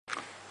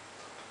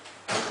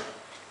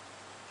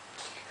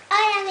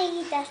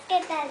amiguitas,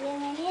 ¿qué tal?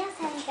 Bienvenidos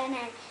a mi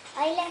canal.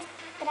 Hoy les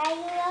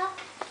traigo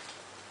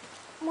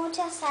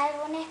muchos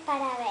álbumes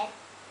para ver.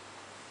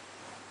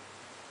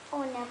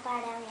 Uno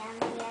para mi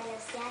amiga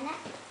Luciana,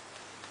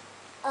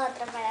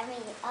 otro para mí,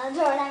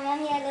 otro para mi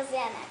amiga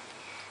Luciana,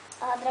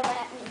 otro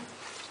para mí,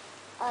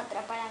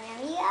 otro para mi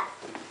amiga,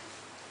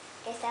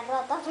 que se ha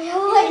roto,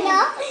 pero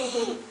bueno,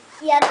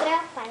 y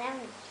otro para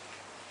mí.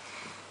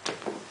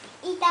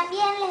 Y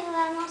también les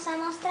vamos a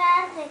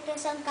mostrar de qué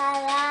son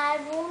cada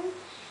álbum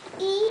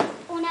y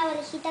una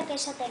valijita que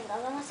yo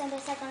tengo. Vamos a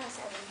empezar con los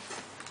álbumes.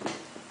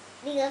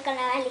 Digo, con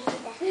la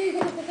valijita.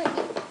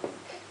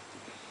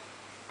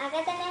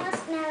 Acá tenemos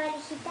una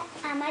valijita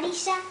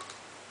amarilla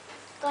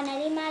con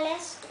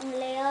animales, un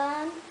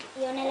león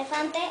y un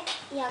elefante.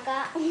 Y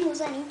acá un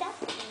gusanito.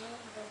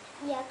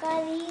 Y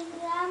acá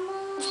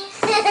digamos...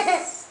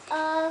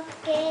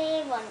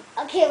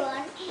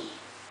 Okebon.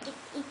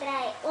 Y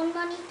trae un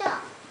monito,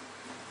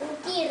 un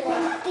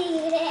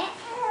tigre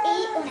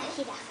y una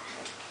jirafa.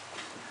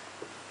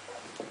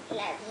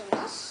 La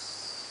vimos.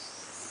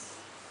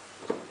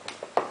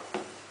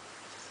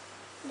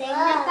 De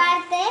una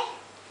parte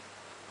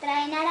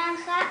trae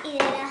naranja y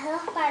de las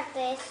dos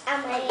partes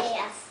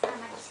amarillas.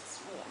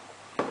 Muy bien.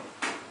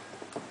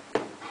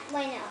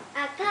 Bueno,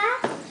 acá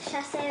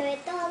ya se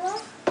ve todo.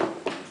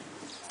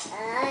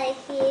 Ay,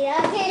 gira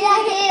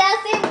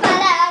sin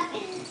parar.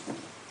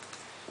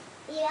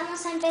 Y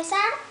vamos a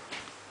empezar.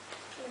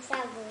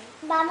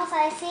 Vamos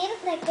a decir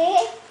de qué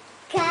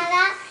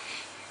cada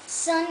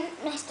son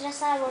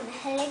nuestros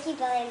álbumes. El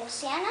equipo de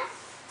Luciana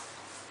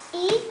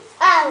y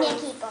mi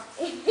equipo.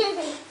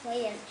 Muy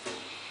bien.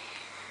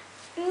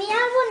 Mi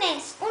álbum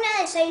es uno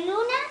de Soy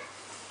Luna,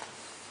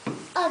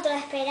 otro de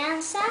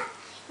Esperanza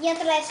y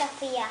otro de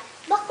Sofía.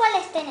 ¿Vos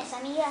cuáles tenés,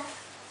 amiga?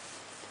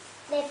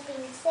 De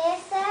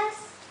princesas.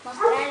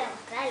 Mostralo.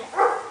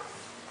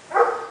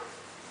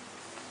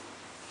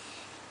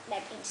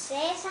 De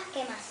princesas,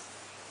 ¿qué más?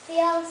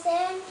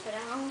 Frozen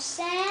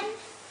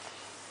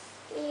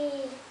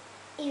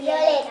y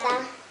Violeta.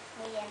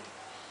 Muy bien.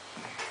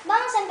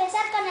 Vamos a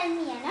empezar con el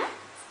mío, ¿no?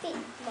 Sí.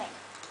 Bueno.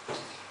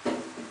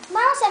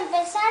 Vamos a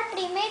empezar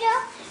primero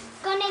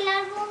con el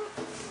álbum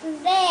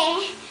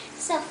de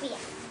Sofía.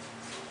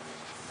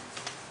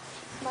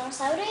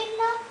 Vamos a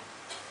abrirlo.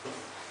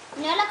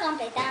 No lo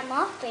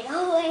completamos,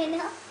 pero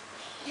bueno.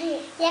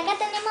 Y acá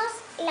tenemos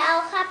la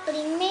hoja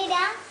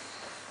primera,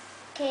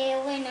 que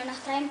bueno, nos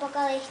trae un poco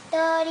de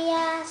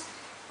historias.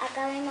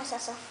 Acá vemos a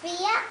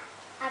Sofía,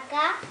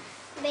 acá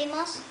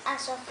vemos a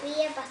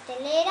Sofía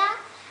pastelera,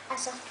 a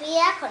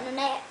Sofía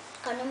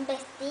con un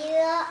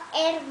vestido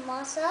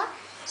hermoso,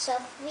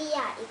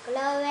 Sofía y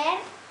Clover,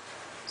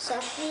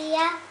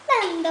 Sofía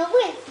dando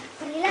vueltas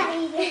por el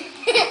aire,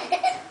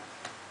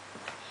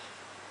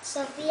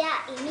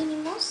 Sofía y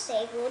Minimus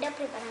seguro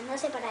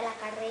preparándose para la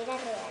carrera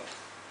real,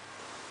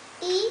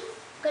 y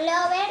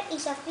Clover y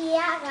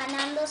Sofía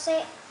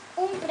ganándose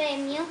un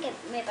premio, que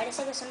me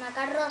parece que es una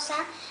carroza,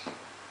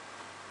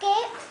 que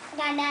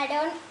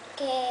ganaron,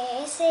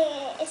 que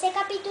ese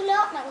capítulo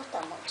me gustó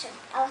mucho.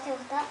 ¿A vos te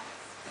gustó?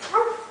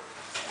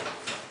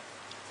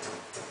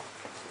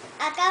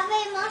 Acá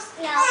vemos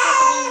la hoja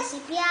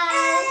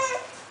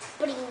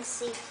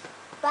principal,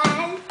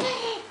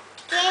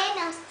 que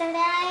nos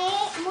trae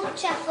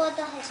muchas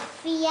fotos de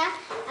Sofía.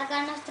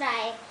 Acá nos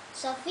trae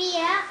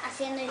Sofía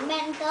haciendo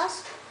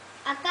inventos.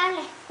 Acá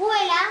la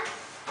escuela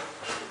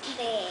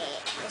de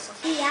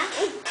Sofía.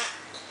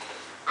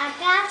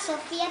 Acá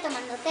Sofía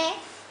tomando té.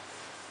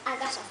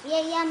 Acá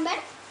Sofía y Amber.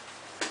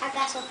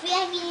 Acá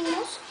Sofía y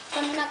Minimus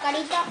con una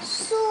carita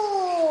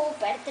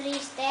súper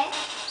triste.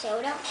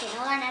 Seguro que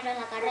no ganaron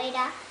la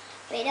carrera,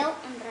 pero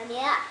en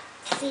realidad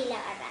sí la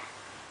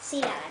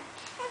ganaron.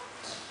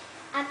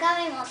 Acá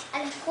vemos a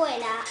la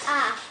escuela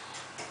a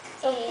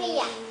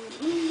Sofía.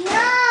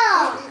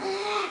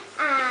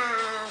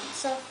 A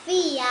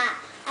Sofía,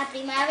 a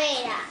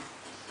Primavera,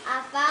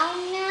 a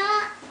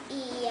Fauna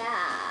y a...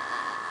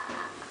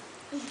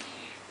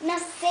 no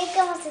sé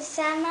cómo se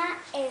llama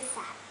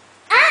esa.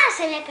 ¡Ah!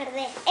 Se me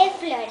acordé. Es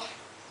Flora.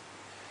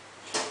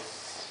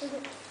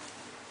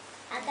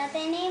 Acá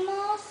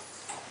tenemos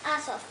a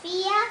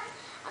Sofía.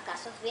 Acá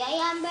Sofía y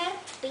Amber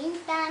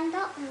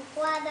pintando un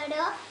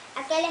cuadro.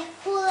 Acá el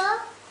escudo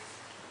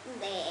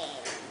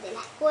de la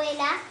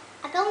escuela.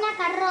 Acá una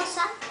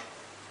carroza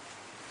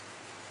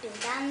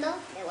pintando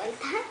de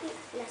vuelta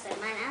las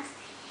hermanas.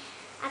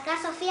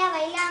 Acá Sofía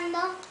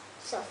bailando,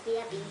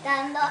 Sofía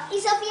pintando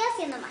y Sofía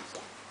haciendo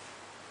magia.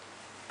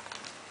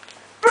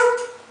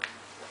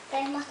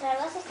 ¿Querés mostrar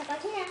vos esta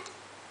página?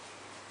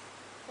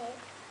 Sí.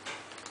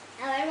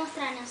 A ver,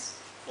 mostranos.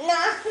 No.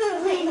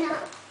 Bueno.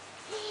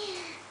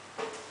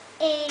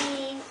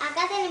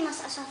 Acá tenemos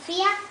a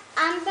Sofía,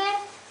 Amber,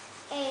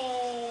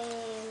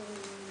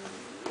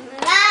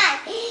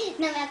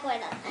 no me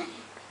acuerdo.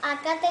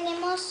 Acá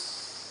tenemos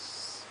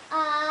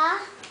a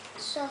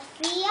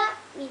Sofía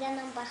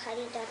mirando a un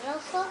pajarito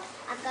rojo.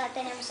 Acá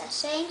tenemos a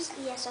James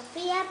y a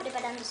Sofía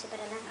preparándose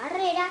para la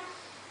carrera.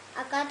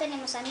 Acá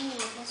tenemos a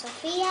Minimus y a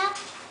Sofía,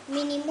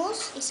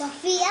 Minimus y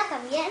Sofía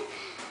también.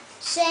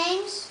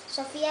 James,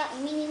 Sofía y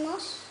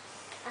Minimus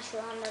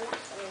ayudándola,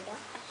 seguro.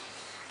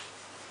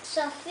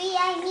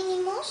 Sofía y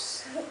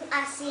Minimus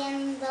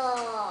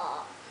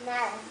haciendo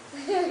nada.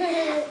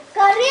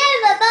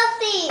 ¡Corriendo,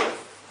 Totis!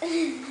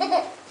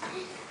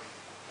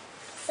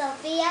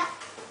 Sofía,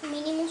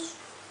 Minimus,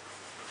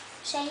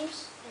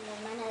 James, la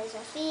hermana de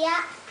Sofía,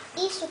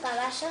 y su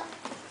caballo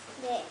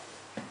de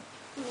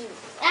Minimus.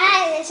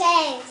 ¡Ay, de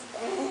James!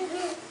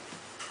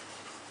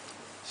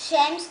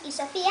 James y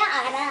Sofía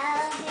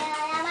agarrados de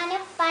la mano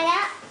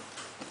para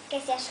que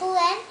se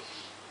ayuden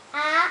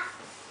a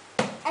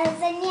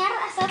enseñar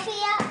a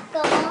Sofía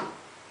cómo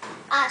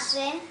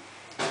hacen.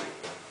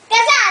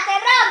 ¡Cállate,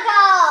 Rocco!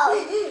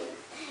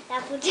 La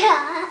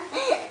puchada.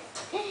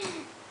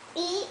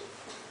 Y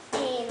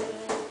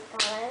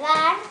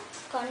cabalgar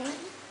con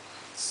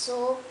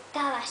su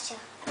caballo.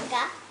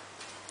 Acá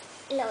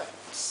lo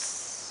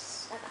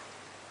vemos. Acá.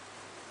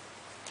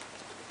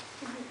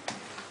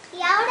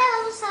 Y ahora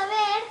vamos a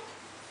ver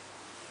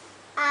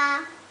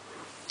a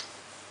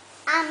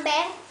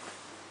Amber,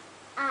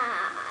 a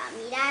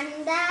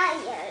Miranda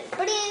y al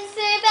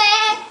príncipe.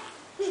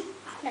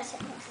 No sé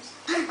cómo se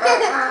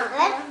llama. A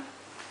ver.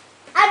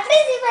 Al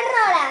príncipe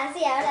Rola.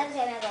 Sí, ahora sí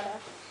me acuerdo.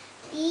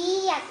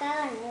 Y acá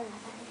ganó una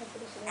parte que el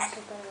príncipe es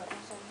súper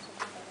borroso.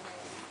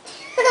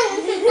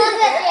 No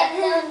se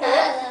entiende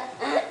nada.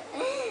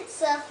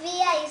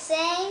 Sofía y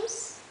James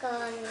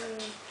con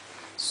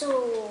su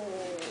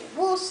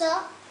buzo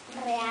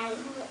real.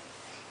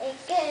 Es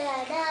que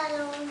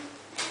ganaron.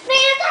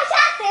 ¡Pero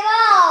cállate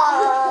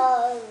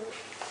vos!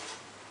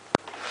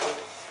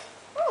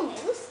 Me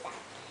gusta.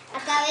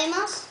 Acá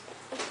vemos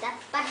esta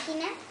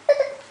página.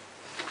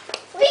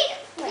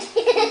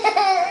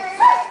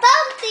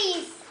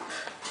 ¡Tontis!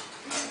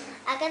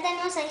 Acá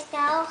tenemos esta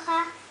hoja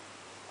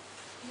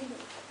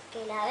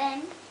que la ven.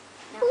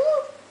 No.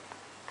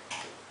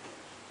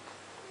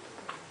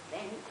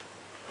 Ven.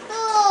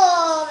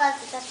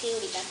 Todas estas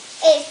figuritas.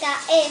 Esta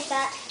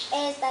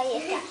y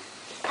esta.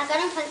 Acá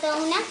nos faltó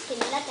una que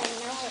no la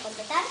terminamos de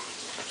completar.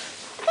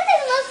 Acá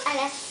tenemos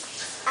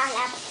a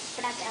la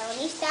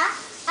protagonista,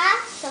 a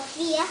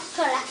Sofía,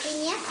 con las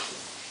piñas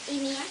y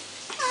Mía.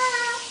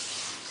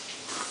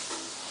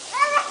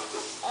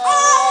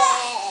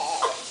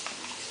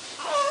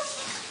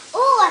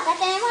 Acá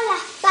tenemos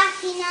las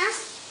páginas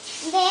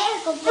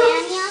del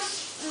cumpleaños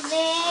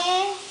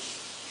de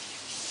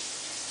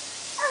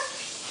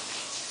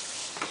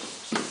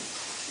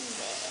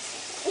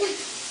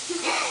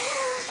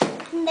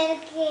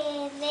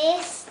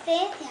este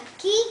de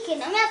aquí, que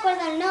no me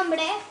acuerdo el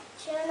nombre.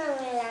 Yo no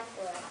me la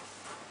acuerdo.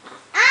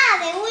 Ah,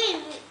 de Will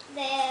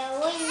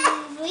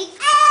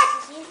Wick.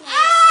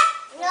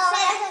 No,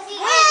 es así.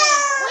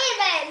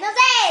 Wilber, no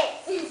sé.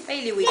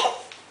 Bailiwick.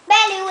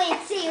 Bailiwick,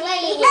 sí,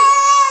 Bailiwick.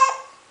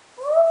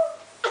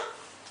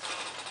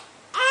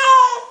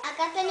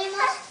 Acá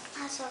tenemos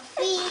a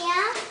Sofía.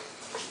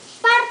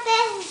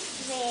 Partes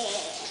de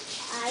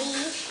ahí,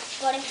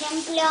 por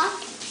ejemplo,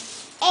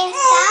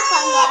 esta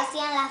cuando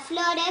hacían las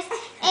flores,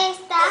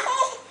 esta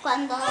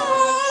cuando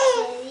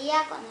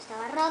sucedía, cuando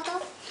estaba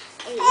roto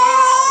el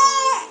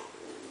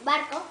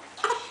barco.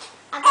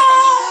 Acá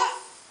tenemos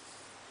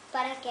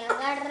para que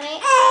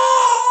agarre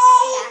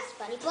las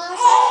mariposas.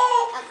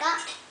 Acá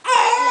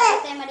la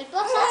parte de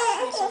mariposas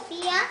de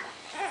Sofía.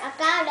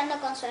 Acá hablando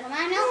con su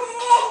hermano.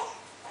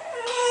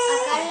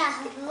 Acá las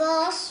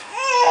dos,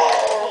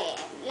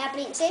 la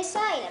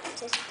princesa y la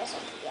princesita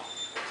Sofía.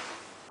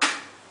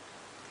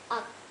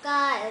 Acá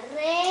el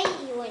rey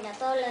y bueno,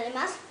 todo lo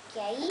demás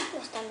que ahí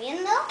lo están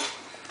viendo.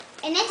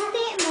 En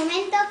este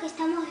momento que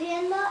estamos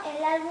viendo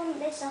el álbum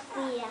de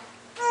Sofía.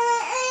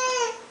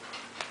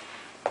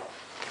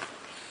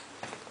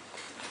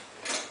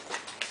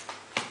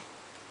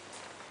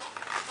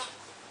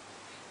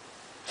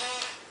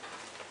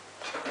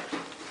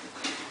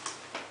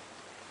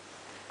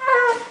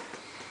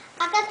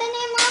 Acá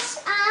tenemos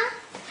a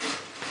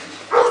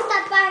esta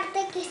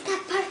parte, que esta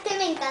parte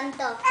me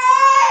encantó.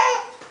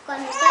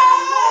 Cuando estaba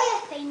muy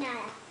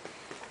despeinada.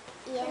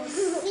 Y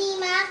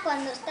encima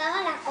cuando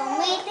estaba la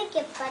cometa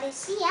que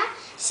parecía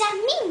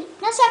Yasmín.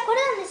 ¿No se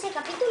acuerdan de ese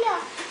capítulo?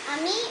 A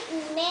mí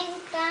me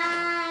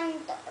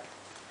encantó.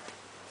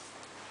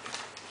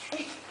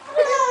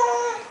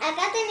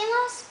 Acá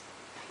tenemos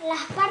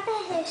las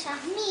partes de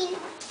Yasmín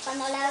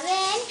cuando la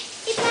ven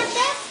y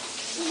partes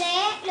de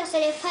los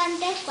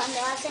elefantes cuando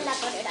hacen la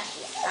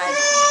coreografía.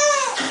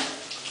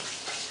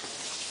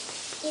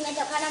 Y me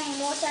tocaron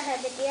muchas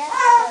repetidas,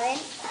 ¿ven?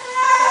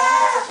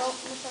 Me tocó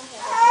muchas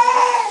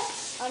repetidas.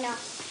 ¿O no?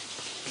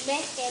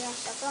 ¿Ves que nos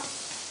tocó?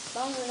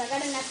 Vamos a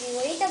sacar una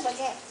figurita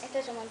porque esto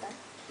es un montón.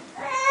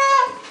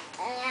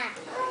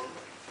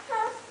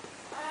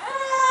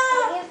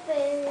 Qué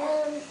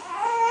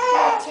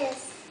pedaches.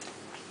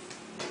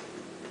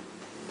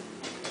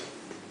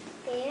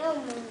 Pero un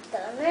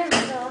montón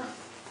eso.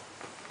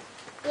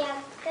 Y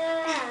acá,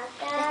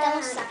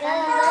 Estamos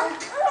sacando.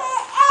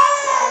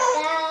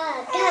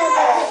 No,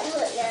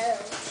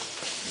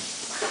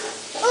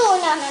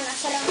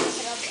 solo vamos a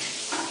hacer otro.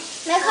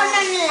 Mejor no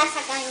la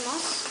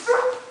sacamos.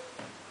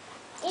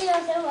 Y no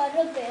se va a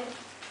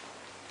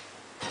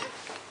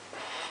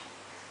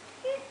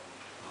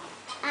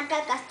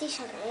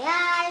castillo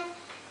real.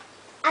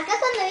 Acá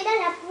cuando era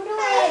la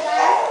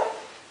prueba,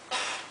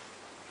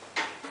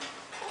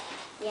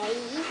 y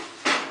ahí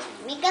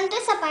me encantó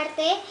esa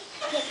parte,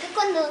 que acá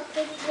cuando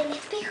del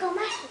espejo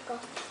mágico,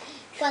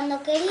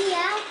 cuando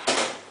quería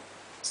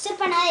ser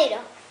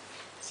panadero.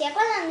 ¿Se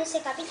acuerdan de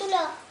ese capítulo?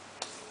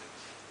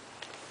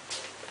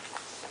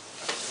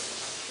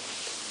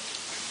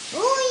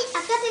 Uy,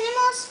 acá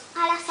tenemos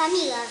a las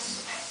amigas.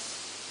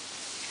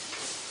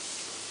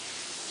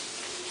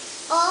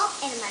 O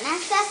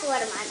hermanastras o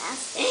hermanas.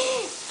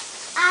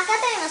 Acá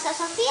tenemos a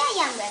Sofía y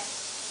Amber.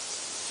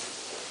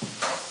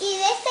 ¿Y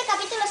de este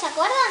capítulo se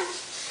acuerdan?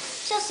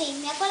 Yo sí,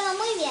 me acuerdo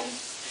muy bien.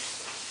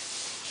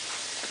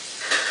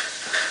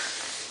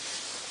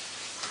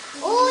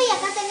 Uy,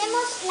 acá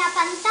tenemos la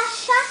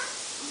pantalla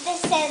de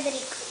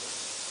Cedric.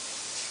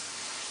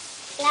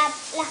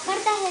 Las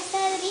cartas de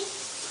Cedric,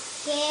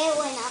 que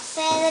bueno,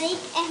 Cedric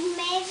es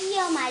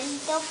medio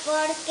malito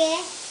porque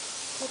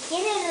le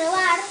quiere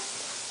robar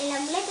el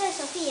amuleto de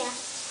Sofía.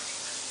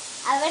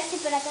 A ver si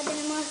por acá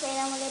tenemos el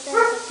amuleto de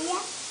Sofía.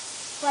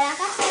 Por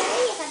acá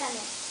Cedric y acá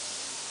también.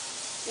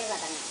 Y acá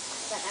también.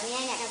 Acá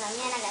también, acá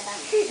también, acá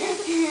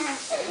también.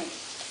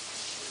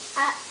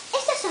 Ah,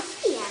 esta es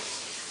Sofía.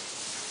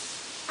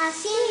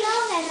 Haciendo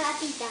de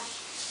ratita.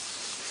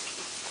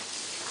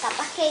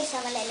 Capaz que hizo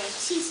mal el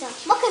hechizo.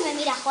 ¿Vos que me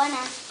miras,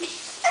 Juana?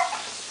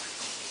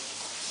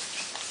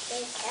 ¿Qué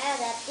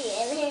cara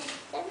tiene?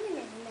 También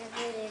es una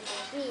de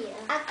Sofía.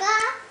 Acá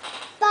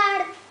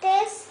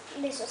partes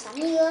de sus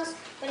amigos.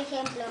 Por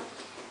ejemplo,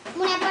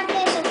 una parte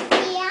de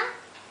Sofía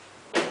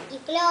y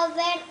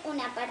Clover.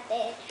 Una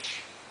parte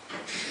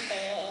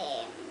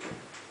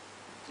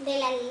de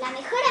la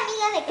mejor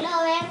amiga de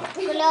Clover.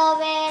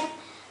 Clover,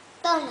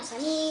 todos los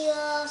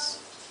amigos,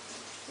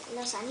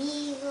 más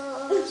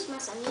amigos y muchos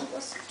más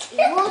amigos.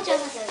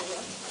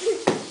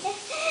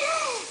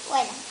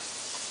 Bueno,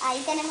 ahí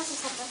tenemos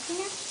esa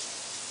página.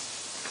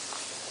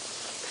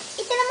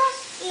 Y tenemos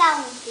la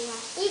última.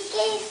 ¿Y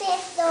qué es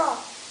esto?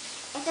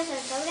 Este es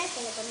el sobre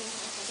que le ponemos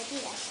a las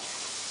zapatitas.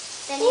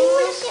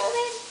 Tenemos...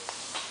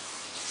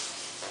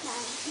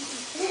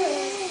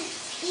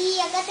 Y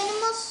acá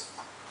tenemos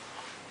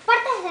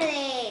partes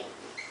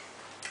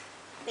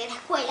de la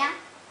escuela.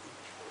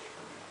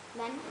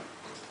 ¿Ven?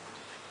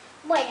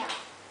 Bueno,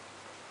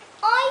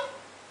 hoy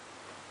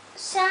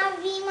ya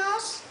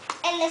vimos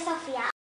el de Sofía.